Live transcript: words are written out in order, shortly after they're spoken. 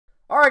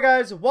Alright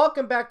guys,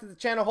 welcome back to the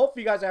channel.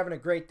 Hopefully you guys are having a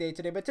great day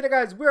today. But today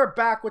guys, we're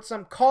back with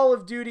some Call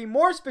of Duty.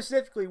 More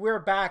specifically, we're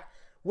back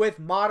with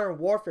Modern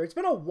Warfare. It's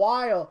been a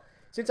while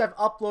since I've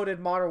uploaded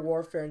Modern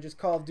Warfare and just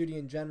Call of Duty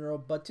in general.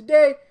 But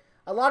today,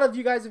 a lot of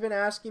you guys have been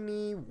asking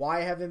me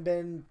why I haven't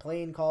been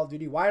playing Call of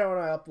Duty. Why don't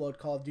I upload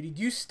Call of Duty?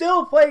 Do you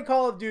still play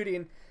Call of Duty?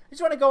 And I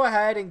just want to go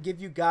ahead and give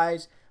you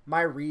guys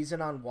my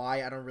reason on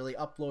why I don't really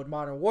upload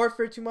Modern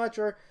Warfare too much,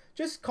 or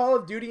just Call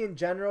of Duty in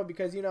general,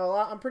 because, you know,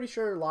 I'm pretty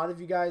sure a lot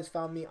of you guys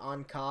found me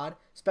on COD,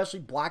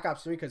 especially Black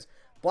Ops 3, because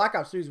Black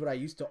Ops 3 is what I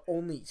used to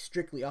only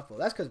strictly upload.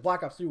 That's because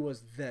Black Ops 3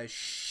 was the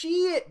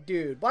shit,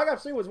 dude. Black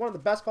Ops 3 was one of the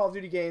best Call of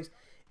Duty games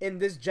in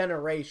this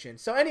generation.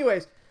 So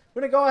anyways, I'm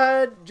going to go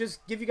ahead,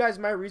 just give you guys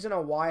my reason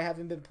on why I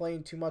haven't been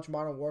playing too much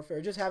Modern Warfare.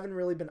 I just haven't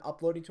really been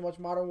uploading too much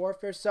Modern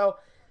Warfare. So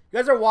you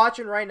guys are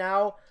watching right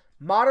now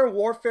Modern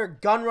Warfare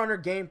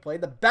Gunrunner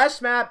gameplay. The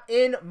best map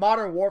in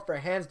Modern Warfare,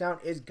 hands down,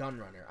 is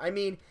Gunrunner. I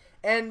mean,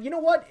 and you know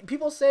what?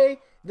 People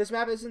say this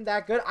map isn't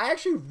that good. I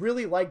actually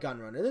really like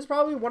Gunrunner. This is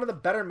probably one of the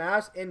better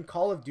maps in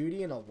Call of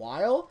Duty in a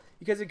while,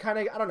 because it kind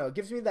of, I don't know, it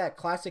gives me that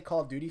classic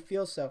Call of Duty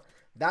feel. So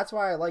that's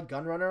why I like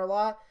Gunrunner a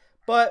lot.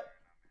 But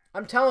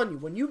I'm telling you,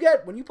 when you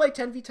play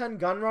 10v10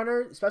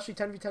 Gunrunner, especially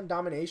 10v10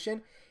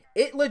 Domination,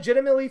 it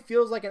legitimately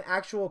feels like an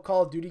actual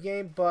Call of Duty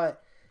game.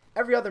 But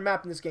every other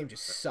map in this game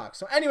just sucks.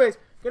 So anyways,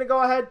 I'm going to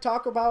go ahead and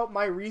talk about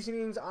my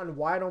reasonings on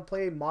why I don't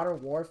play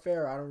Modern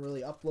Warfare. I don't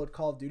really upload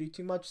Call of Duty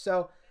too much.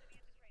 So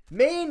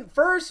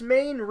first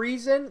main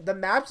reason, the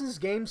maps in this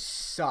game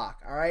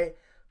suck, alright?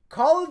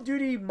 Call of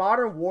Duty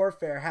Modern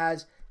Warfare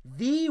has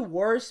the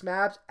worst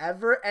maps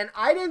ever, and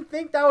I didn't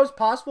think that was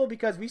possible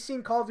because we've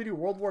seen Call of Duty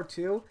World War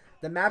II,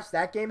 the maps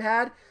that game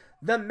had.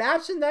 The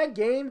maps in that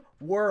game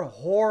were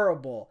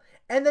horrible.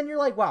 And then you're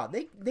like, wow,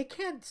 they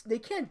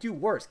can't do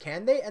worse,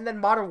 can they? And then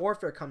Modern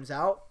Warfare comes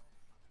out.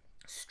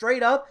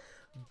 Straight up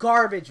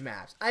garbage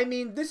maps. I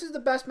mean, this is the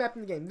best map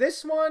in the game.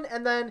 This one,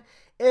 and then,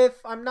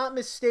 if I'm not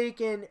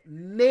mistaken,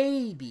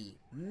 maybe,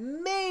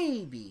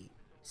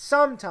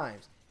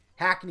 sometimes,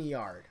 Hackney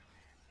Yard.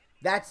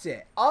 That's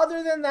it.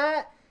 Other than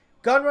that,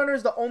 Gunrunner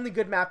is the only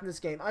good map in this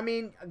game. I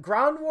mean,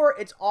 Ground War,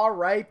 it's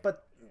alright,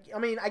 but, I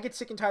mean, I get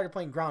sick and tired of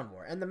playing Ground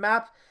War. And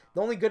the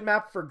only good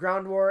map for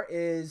Ground War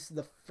is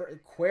the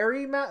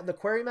Quarry map. The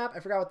Quarry map, I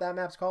forgot what that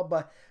map's called,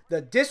 but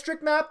the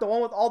District map, the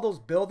one with all those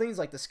buildings,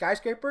 like the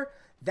skyscraper,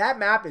 that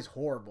map is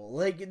horrible.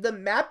 Like, the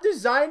map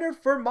designer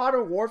for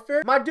Modern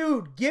Warfare, my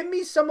dude, give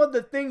me some of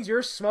the things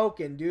you're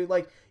smoking, dude.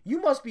 Like, you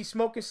must be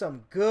smoking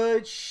some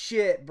good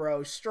shit,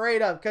 bro,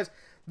 straight up, because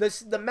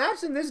the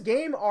maps in this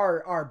game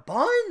are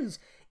buns.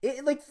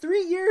 Like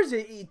 3 years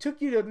it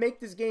took you to make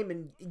this game,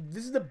 and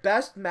this is the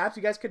best maps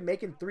you guys could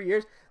make in 3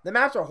 years. The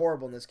maps are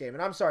horrible in this game,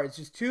 and I'm sorry, it's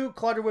just too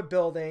cluttered with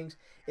buildings.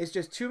 It's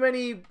just too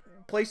many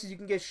places you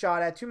can get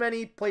shot at, too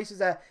many places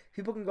that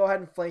people can go ahead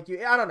and flank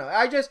you. I don't know.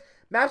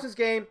 Maps in this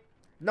game,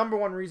 number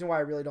one reason why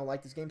I really don't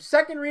like this game.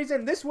 Second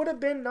reason, this would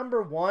have been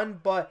number one,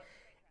 but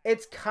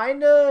it's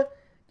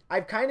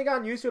I've kind of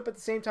gotten used to it, but at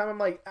the same time, I'm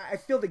like, I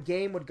feel the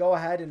game would go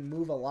ahead and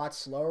move a lot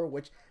slower,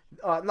 which,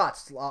 a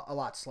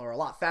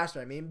lot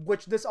faster, I mean,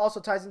 which this also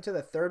ties into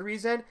the third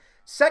reason.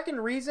 Second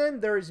reason,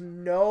 there is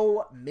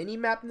no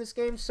mini-map in this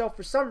game, so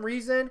for some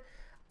reason,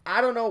 I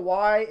don't know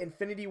why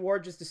Infinity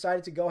Ward just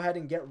decided to go ahead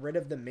and get rid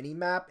of the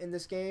mini-map in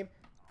this game.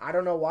 I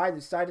don't know why they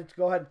decided to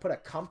go ahead and put a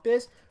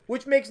compass,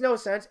 which makes no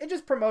sense. It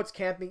just promotes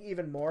camping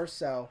even more,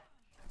 so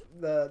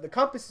the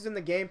compass is in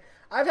the game.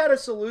 I've had a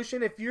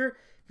solution. If you're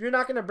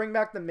not going to bring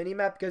back the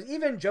mini-map, because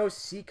even Joe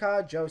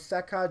Sika,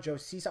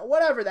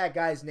 whatever that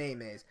guy's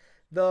name is,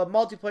 the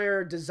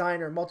multiplayer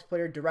designer,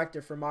 multiplayer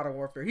director for Modern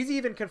Warfare, he's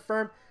even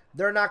confirmed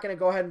they're not going to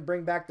go ahead and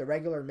bring back the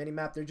regular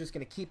minimap. They're just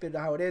going to keep it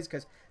how it is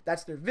because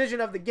that's their vision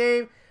of the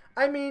game.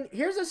 I mean,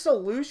 here's a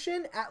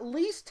solution. At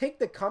least take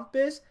the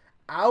compass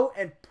out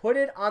and put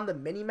it on the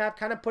minimap.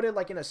 Kind of put it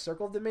like in a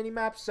circle of the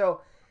minimap.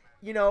 So,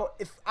 you know,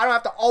 if I don't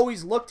have to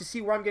always look to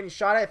see where I'm getting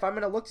shot at. If I'm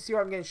going to look to see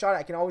where I'm getting shot at,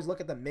 I can always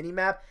look at the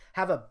minimap,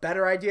 have a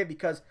better idea,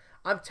 because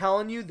I'm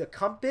telling you, the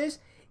compass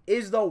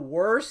is the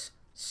worst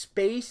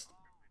space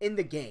in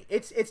the game.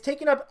 It's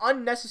taking up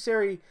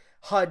unnecessary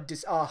HUD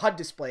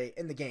display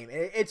in the game.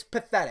 It's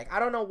pathetic. I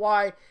don't know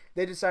why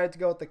they decided to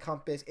go with the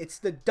compass. It's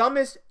the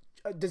dumbest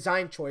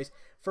design choice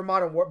for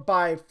Modern Warfare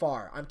by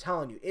far. I'm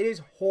telling you, it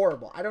is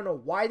horrible. I don't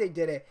know why they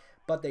did it,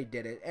 but they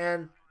did it,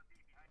 and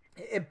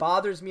it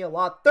bothers me a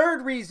lot.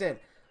 Third reason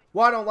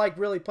why I don't like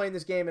really playing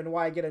this game and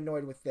why I get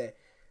annoyed with it,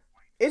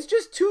 it's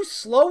just too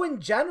slow in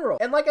general.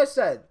 And like I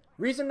said,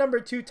 reason number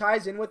two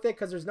ties in with it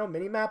because there's no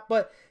minimap,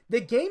 but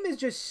the game is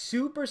just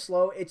super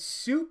slow. It's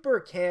super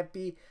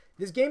campy.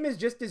 This game is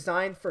just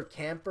designed for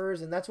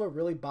campers, and that's what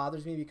really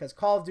bothers me, because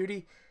Call of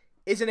Duty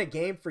isn't a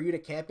game for you to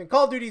camp in.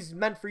 Call of Duty is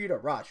meant for you to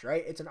rush,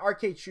 right? It's an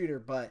arcade shooter,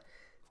 but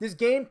this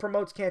game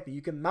promotes camping.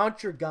 You can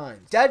mount your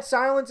guns. Dead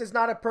silence is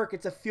not a perk,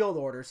 it's a field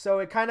order, so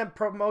it kind of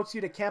promotes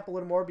you to camp a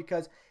little more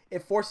because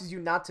it forces you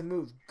not to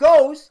move.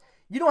 Ghost,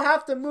 you don't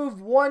have to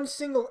move 1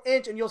 single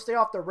inch and you'll stay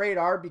off the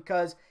radar,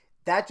 because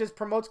that just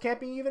promotes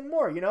camping even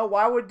more. You know,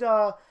 why would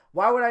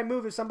I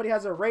move if somebody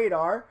has a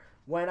radar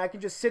when I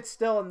can just sit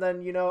still and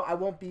then, you know, I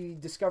won't be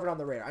discovered on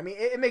the radar. I mean,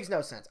 it makes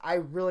no sense. I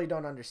really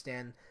don't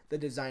understand the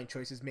design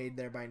choices made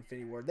there by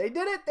Infinity Ward. They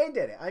did it. They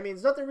did it. I mean,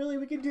 there's nothing really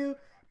we can do,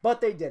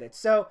 but they did it.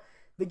 So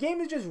the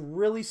game is just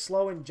really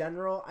slow in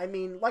general. I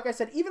mean, like I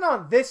said, even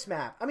on this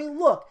map. I mean,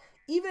 look,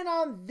 even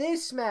on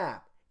this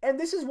map. And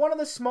this is one of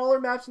the smaller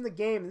maps in the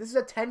game. This is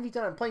a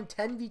 10v10. I'm playing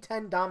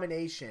 10v10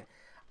 domination.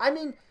 I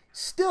mean,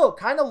 still,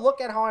 kind of look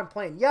at how I'm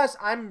playing. Yes,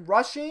 I'm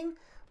rushing,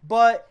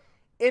 but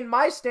in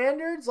my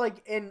standards,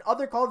 like in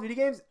other Call of Duty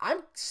games, I'm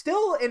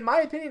still, in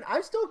my opinion,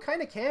 I'm still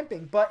kind of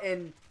camping. But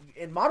in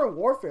Modern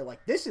Warfare,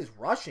 like, this is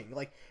rushing.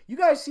 Like, you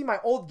guys see my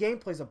old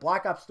gameplays of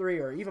Black Ops 3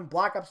 or even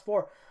Black Ops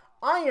 4.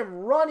 I am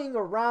running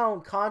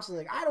around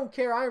constantly. Like, I don't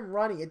care. I'm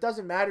running. It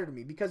doesn't matter to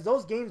me because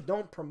those games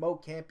don't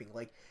promote camping.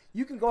 Like,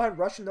 you can go ahead and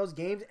rush in those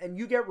games and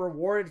you get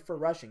rewarded for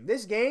rushing.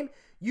 This game,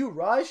 you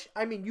rush.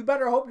 I mean, you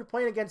better hope you're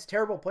playing against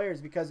terrible players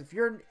because if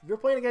you're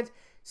playing against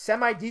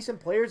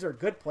semi-decent players or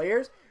good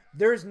players,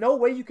 there's no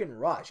way you can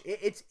rush.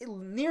 It's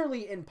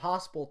nearly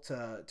impossible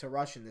to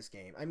rush in this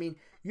game. I mean,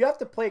 you have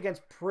to play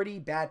against pretty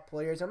bad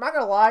players. I'm not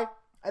going to lie.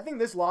 I think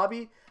this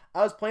lobby,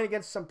 I was playing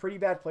against some pretty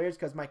bad players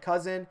because my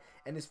cousin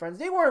and his friends,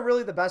 they weren't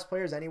really the best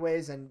players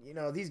anyways. And, you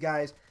know, these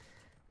guys,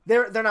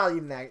 they're not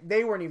even that,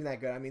 they weren't even that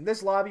good. I mean,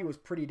 this lobby was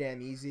pretty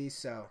damn easy.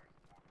 So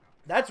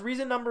that's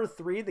reason number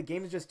 3. The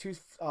game is just too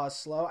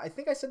slow. I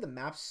think I said the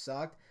maps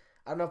sucked.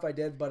 I don't know if I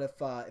did, but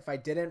if I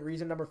didn't,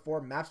 reason number 4,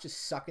 maps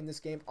just suck in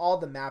this game. All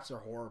the maps are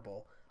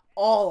horrible.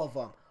 All of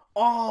them.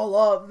 All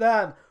of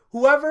them.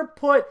 Whoever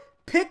put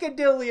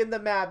Piccadilly in the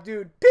map,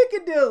 dude.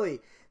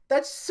 Piccadilly.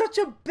 That's such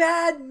a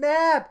bad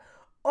map.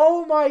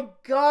 Oh my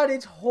god,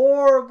 it's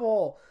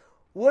horrible.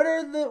 What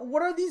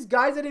are these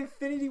guys at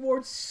Infinity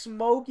Ward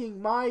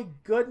smoking? My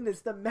goodness,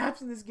 the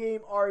maps in this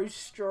game are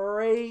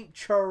straight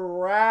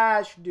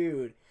trash,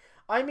 dude.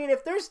 I mean,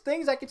 if there's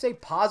things I could say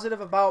positive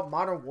about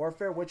Modern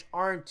Warfare, which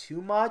aren't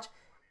too much,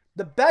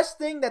 the best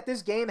thing that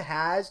this game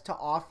has to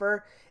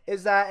offer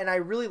is that, and I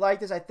really like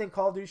this, I think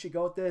Call of Duty should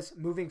go with this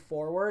moving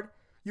forward,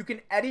 you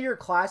can edit your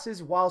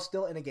classes while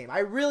still in a game. I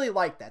really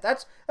like that.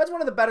 That's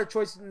one of the better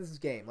choices in this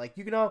game. Like,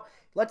 you know,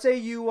 let's say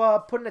you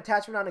put an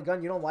attachment on a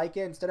gun, you don't like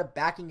it, instead of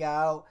backing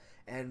out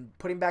and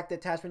putting back the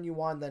attachment you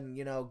want, then,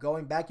 you know,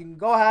 going back, you can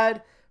go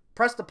ahead,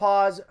 press the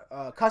pause,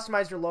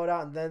 customize your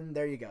loadout, and then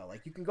there you go.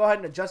 Like, you can go ahead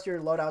and adjust your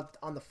loadout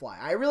on the fly.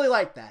 I really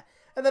like that.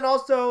 And then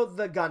also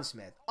the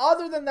gunsmith.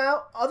 Other than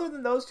that, other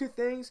than those two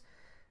things,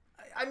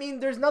 I mean,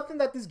 there's nothing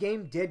that this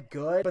game did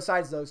good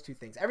besides those two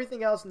things.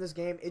 Everything else in this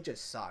game, it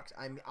just sucks.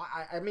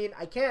 I mean,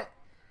 I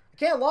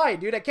can't lie,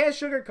 dude. I can't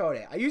sugarcoat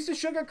it. I used to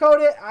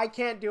sugarcoat it. I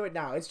can't do it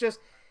now.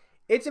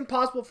 It's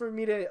impossible for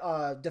me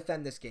to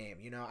defend this game.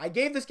 You know, I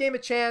gave this game a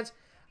chance.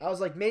 I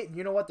was like, mate,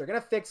 you know what? They're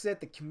going to fix it.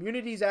 The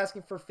community's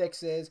asking for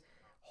fixes.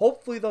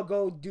 Hopefully they'll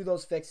go do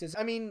those fixes.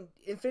 I mean,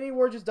 Infinity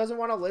Ward just doesn't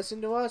want to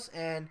listen to us,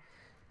 and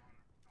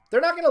they're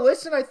not going to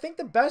listen. I think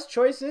the best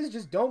choice is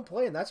just don't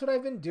play, and that's what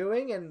I've been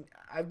doing, and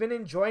I've been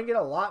enjoying it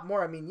a lot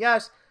more. I mean,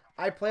 yes,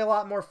 I play a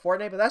lot more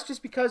Fortnite, but that's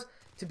just because,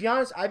 to be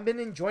honest, I've been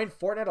enjoying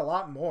Fortnite a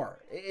lot more.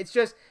 It's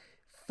just,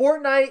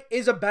 Fortnite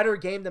is a better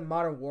game than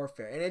Modern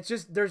Warfare, and it's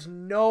just, there's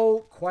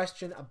no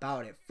question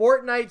about it.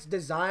 Fortnite's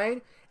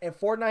design and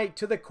Fortnite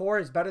to the core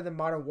is better than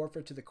Modern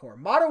Warfare to the core.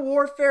 Modern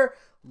Warfare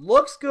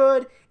looks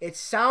good, it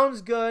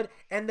sounds good,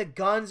 and the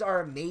guns are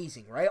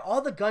amazing, right?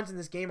 All the guns in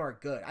this game are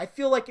good. I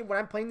feel like when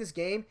I'm playing this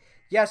game,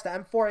 yes, the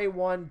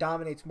M4A1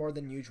 dominates more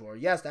than usual. Or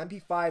yes, the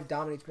MP5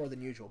 dominates more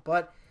than usual,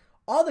 but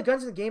all the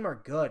guns in the game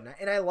are good,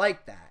 and I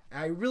like that.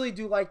 I really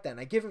do like that, and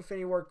I give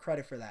Infinity Ward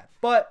credit for that.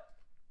 But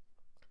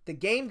the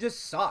game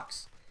just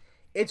sucks.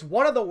 It's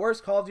one of the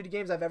worst Call of Duty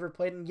games I've ever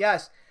played, and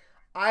yes,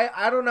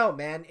 I don't know,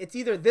 man. It's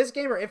either this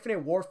game or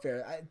Infinite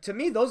Warfare. To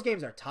me, those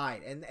games are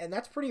tied, and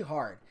that's pretty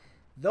hard.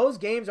 Those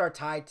games are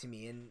tied to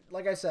me, and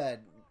like I said,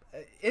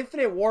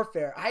 Infinite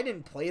Warfare, I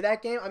didn't play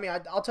that game. I mean,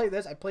 I'll tell you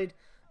this, I played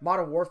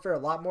Modern Warfare a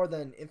lot more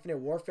than Infinite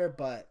Warfare,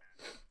 but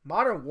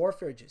Modern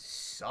Warfare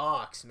just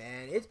sucks,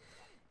 man.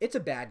 It's a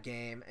bad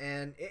game,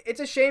 and it's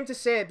a shame to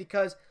say it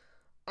because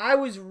I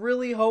was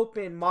really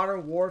hoping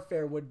Modern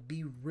Warfare would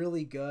be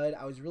really good.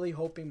 I was really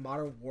hoping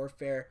Modern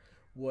Warfare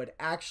would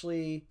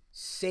actually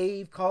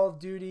save Call of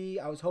Duty.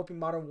 I was hoping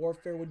Modern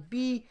Warfare would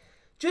be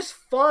just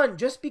fun,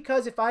 just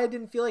because if I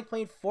didn't feel like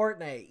playing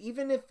Fortnite,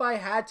 even if I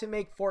had to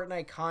make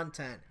Fortnite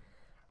content,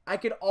 I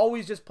could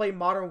always just play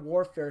Modern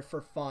Warfare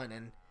for fun.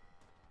 And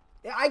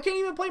I can't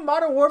even play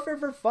Modern Warfare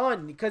for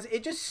fun because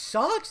it just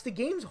sucks. The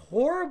game's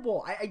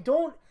horrible. I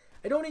don't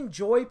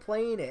enjoy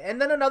playing it.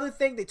 And then another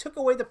thing, they took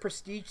away the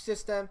prestige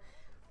system.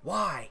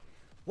 Why?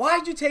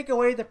 Why'd you take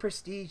away the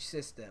prestige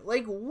system?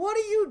 Like, what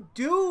are you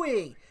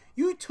doing?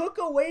 You took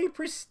away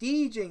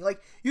prestiging.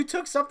 Like, you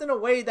took something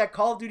away that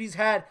Call of Duty's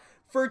had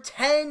for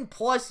 10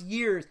 plus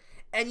years,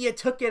 and you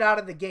took it out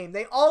of the game.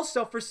 They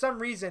also, for some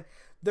reason,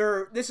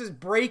 this is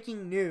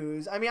breaking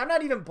news. I mean, I'm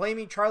not even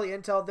blaming Charlie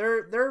Intel.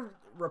 They're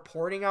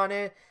reporting on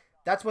it.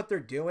 That's what they're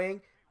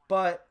doing.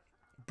 But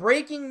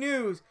breaking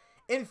news,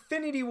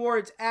 Infinity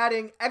Ward's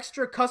adding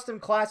extra custom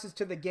classes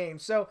to the game.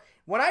 So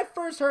when I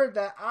first heard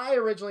that, I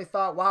originally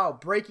thought, wow,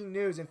 breaking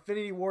news,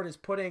 Infinity Ward is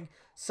putting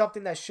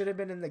something that should have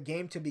been in the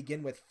game to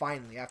begin with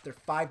finally after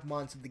 5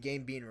 months of the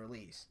game being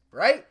released,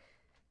 right?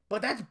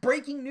 But that's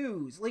breaking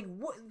news. Like,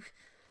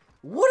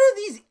 what are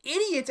these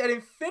idiots at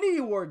Infinity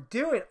Ward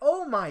doing?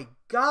 Oh my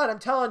god, I'm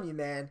telling you,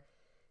 man.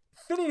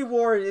 Infinity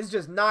Ward is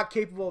just not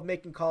capable of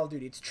making Call of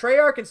Duty. It's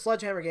Treyarch and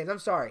Sledgehammer Games. I'm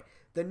sorry.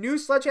 The new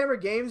Sledgehammer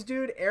Games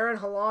dude, Aaron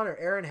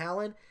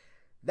Hallan,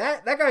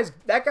 that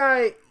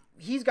guy,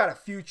 he's got a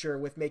future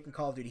with making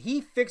Call of Duty. He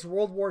fixed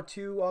World War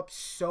II up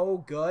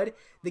so good.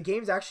 The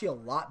game's actually a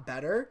lot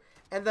better.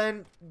 And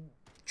then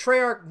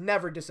Treyarch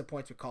never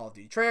disappoints with Call of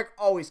Duty. Treyarch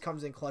always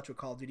comes in clutch with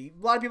Call of Duty.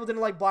 A lot of people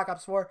didn't like Black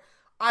Ops 4.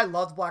 I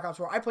loved Black Ops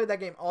 4. I played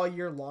that game all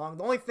year long.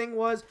 The only thing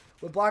was,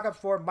 with Black Ops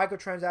 4,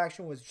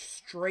 microtransaction was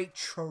straight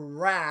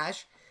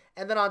trash.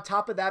 And then on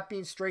top of that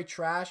being straight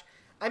trash,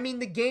 I mean,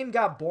 the game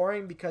got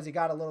boring because it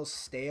got a little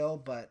stale,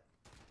 but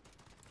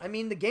I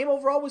mean, the game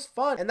overall was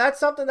fun. And that's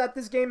something that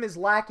this game is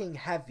lacking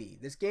heavy.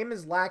 This game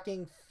is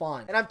lacking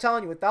fun. And I'm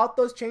telling you, without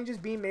those changes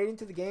being made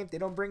into the game, if they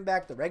don't bring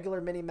back the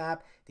regular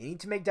mini-map, they need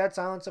to make Dead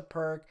Silence a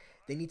perk.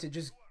 They need to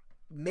just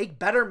make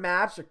better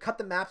maps or cut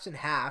the maps in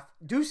half.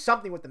 Do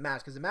something with the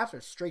maps because the maps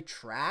are straight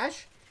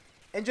trash.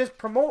 And just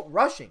promote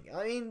rushing.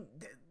 I mean,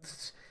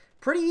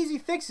 pretty easy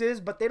fixes,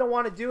 but they don't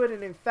want to do it.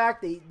 And in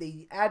fact,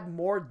 they add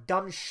more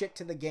dumb shit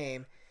to the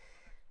game.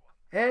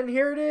 And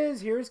here it is.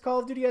 Here's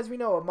Call of Duty as we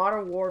know it,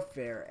 Modern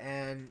Warfare.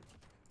 And,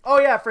 oh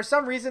yeah, for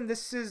some reason,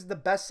 this is the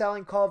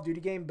best-selling Call of Duty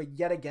game. But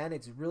yet again,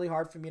 it's really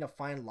hard for me to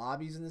find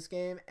lobbies in this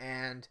game.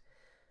 And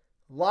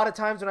a lot of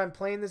times when I'm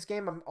playing this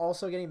game, I'm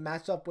also getting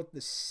matched up with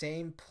the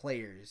same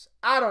players.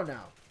 I don't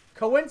know.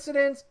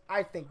 Coincidence?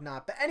 I think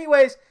not. But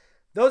anyways,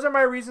 those are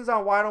my reasons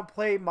on why I don't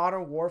play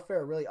Modern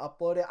Warfare or really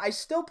upload it. I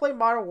still play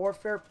Modern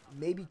Warfare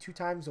maybe 2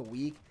 times a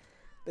week.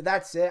 But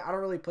that's it. I don't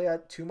really play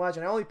that too much.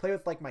 And I only play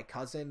with, like, my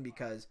cousin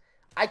because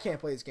I can't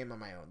play this game on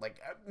my own. Like,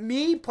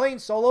 me playing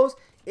solos,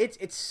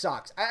 it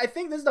sucks. I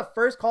think this is the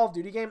first Call of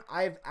Duty game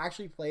I've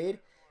actually played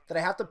that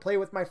I have to play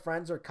with my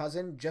friends or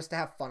cousin just to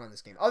have fun on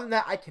this game. Other than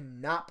that, I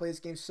cannot play this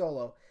game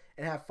solo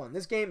and have fun.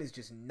 This game is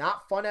just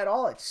not fun at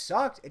all. It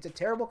sucks. It's a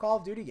terrible Call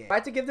of Duty game. If I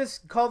had to give this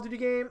Call of Duty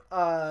game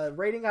a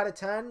rating out of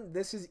 10,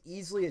 this is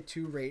easily a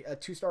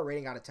 2-star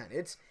rating out of 10.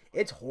 It's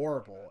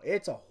horrible.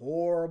 It's a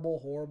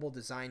horrible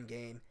design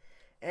game.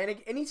 And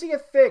it needs to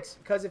get fixed,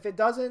 because if it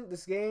doesn't,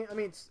 this game, I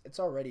mean, it's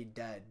already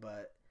dead,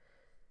 but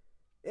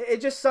it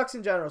just sucks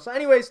in general. So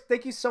anyways,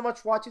 thank you so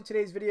much for watching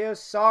today's video.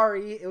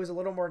 Sorry it was a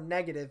little more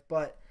negative,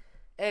 but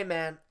hey,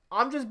 man,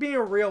 I'm just being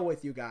real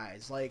with you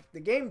guys. Like,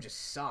 the game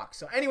just sucks.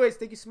 So anyways,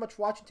 thank you so much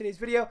for watching today's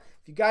video.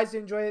 If you guys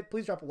did enjoy it,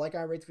 please drop a like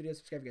on it, rate the video,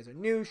 subscribe if you guys are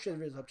new, share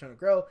the videos, help the channel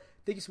grow.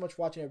 Thank you so much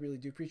for watching. I really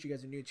do appreciate you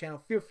guys are new to the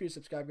channel. Feel free to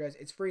subscribe, guys.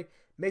 It's free.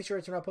 Make sure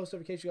to turn on post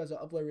notifications. You guys will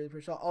upload really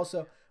appreciate it.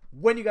 Also,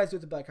 when you guys do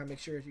the bell icon, make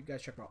sure you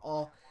guys check them out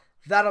all.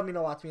 That'll mean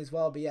a lot to me as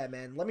well. But yeah,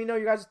 man, let me know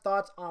your guys'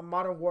 thoughts on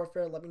Modern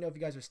Warfare. Let me know if you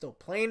guys are still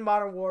playing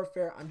Modern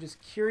Warfare. I'm just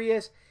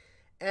curious.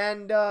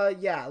 And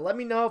yeah, let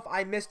me know if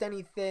I missed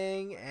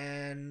anything.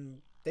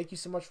 And thank you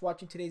so much for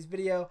watching today's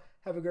video.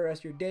 Have a great rest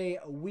of your day,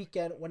 a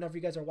weekend, whenever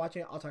you guys are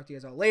watching it. I'll talk to you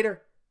guys all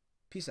later.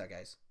 Peace out,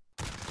 guys.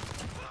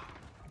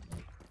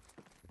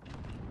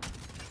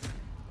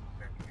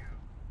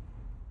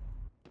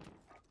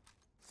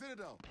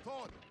 Citadel,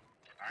 forward.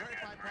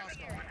 Verify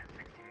passcode.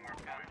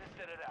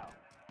 Citadel.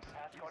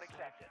 Passcode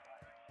accepted.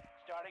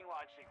 Starting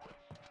launch sequence.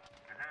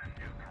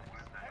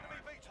 Enemy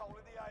VTOL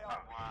in the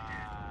AO.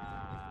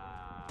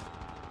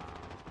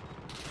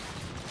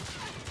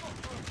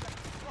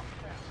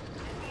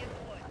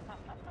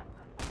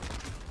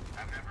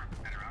 I've never